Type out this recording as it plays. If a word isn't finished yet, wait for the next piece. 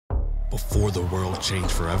Before the world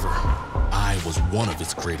changed forever, I was one of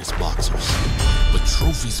its greatest boxers. But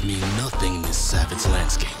trophies mean nothing in this savage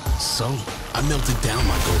landscape. So, I melted down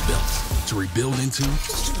my gold belt to rebuild into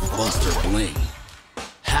Buster Bling.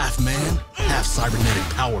 Half man, half cybernetic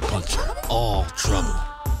power puncher. All trouble.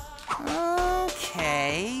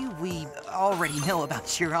 Okay, we already know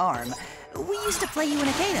about your arm. We used to play you in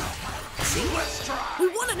AKEDO. See? We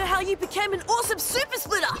want to know how you became an awesome super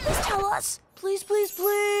splitter. Please tell us. Please, please,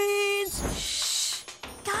 please. Shh.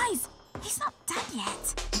 Guys, he's not done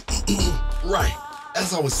yet. Right.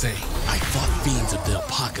 As I was saying, I fought fiends of the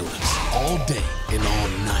apocalypse all day and all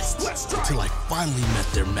night until I finally met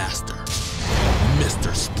their master,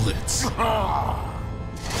 Mr. Splits.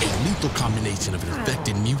 A lethal combination of an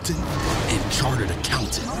infected mutant and chartered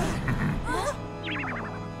accountant.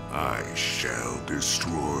 I shall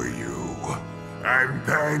destroy you, and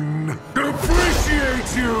then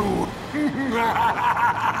depreciate you!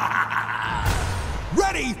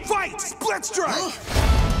 Ready, fight, split strike!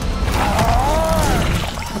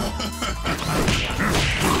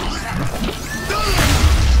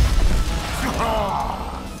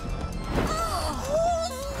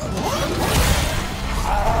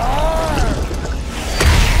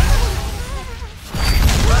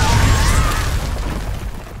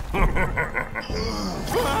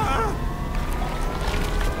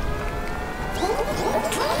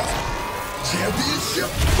 Championship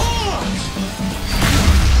punch!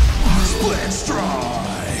 Split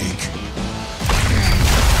strike!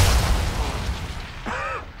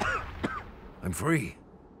 I'm free.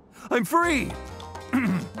 I'm free!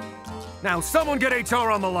 Now someone get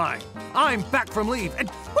HR on the line. I'm back from leave, and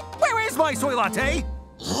where is my soy latte?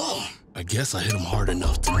 I guess I hit him hard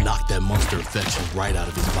enough to knock that monster infection right out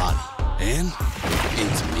of his body. And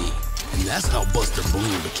into me. And that's how Buster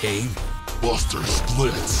Bling became Buster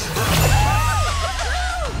Splits.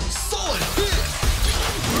 Solid hit!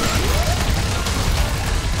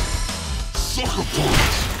 Sucker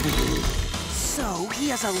punch! So he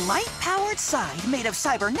has a light-powered side made of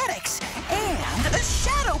cybernetics and a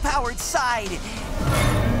shadow-powered side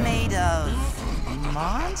made of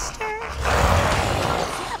monsters?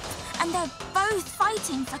 Yep, and they're both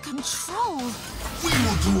fighting for control. We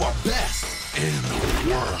will do our best and the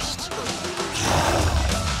worst.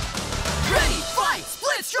 Ready, fight,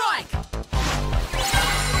 split strike!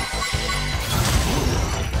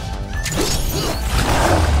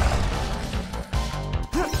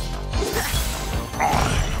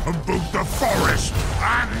 Boot the forest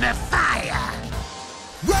on the fire!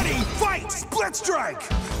 Ready, fight, split strike!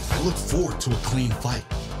 I look forward to a clean fight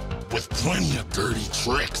with plenty of dirty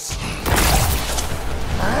tricks.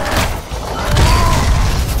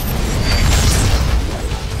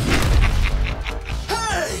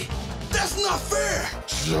 Hey! That's not fair!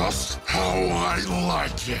 Just how I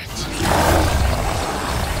like it.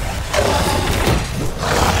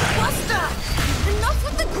 Buster! Enough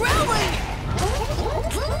with the growling!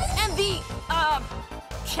 And the,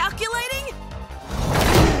 calculating?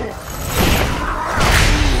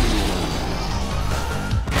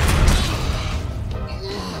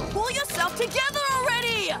 Pull yourself together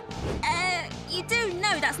already! You do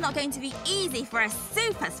know that's not going to be easy for a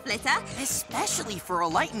super splitter. Especially for a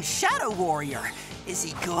light and shadow warrior. Is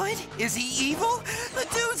he good? Is he evil? The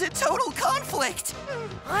dude's a total conflict.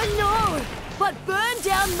 I know, but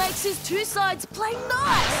Burndown makes his two sides play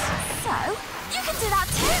nice. So, you can do that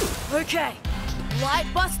too. Okay, Light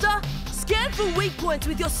Buster, scan for weak points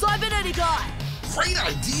with your cybernetic eye. Great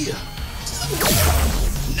idea!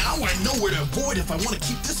 Now I know where to avoid if I want to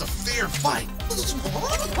keep this a fair fight.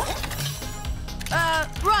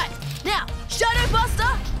 Right. Now, Shadow Buster,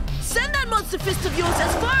 send that monster fist of yours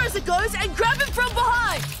as far as it goes and grab him from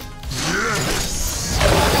behind. Yes!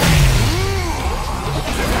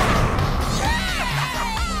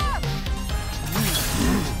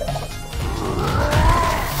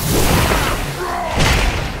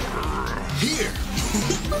 Here.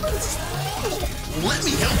 Let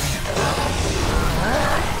me help you.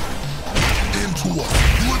 Into a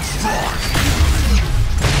split strike.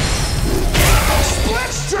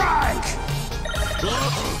 Split strike!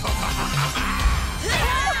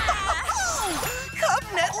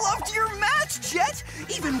 Cubnet loved your match, Jet!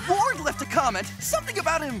 Even Ward left a comment. Something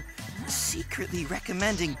about him secretly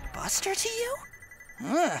recommending Buster to you?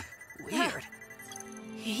 Weird.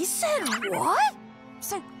 He said what?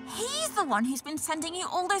 So, he's the one who's been sending you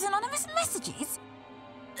all those anonymous messages?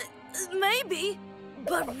 Maybe,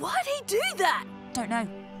 but why'd he do that? Don't know,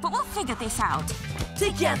 but we'll figure this out.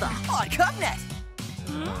 Together. On Cubnet!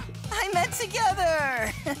 I meant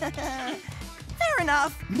together! Fair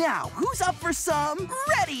enough. Now, who's up for some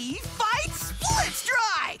Ready, Fight, Split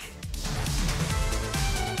Strike?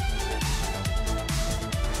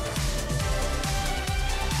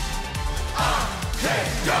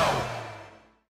 Go!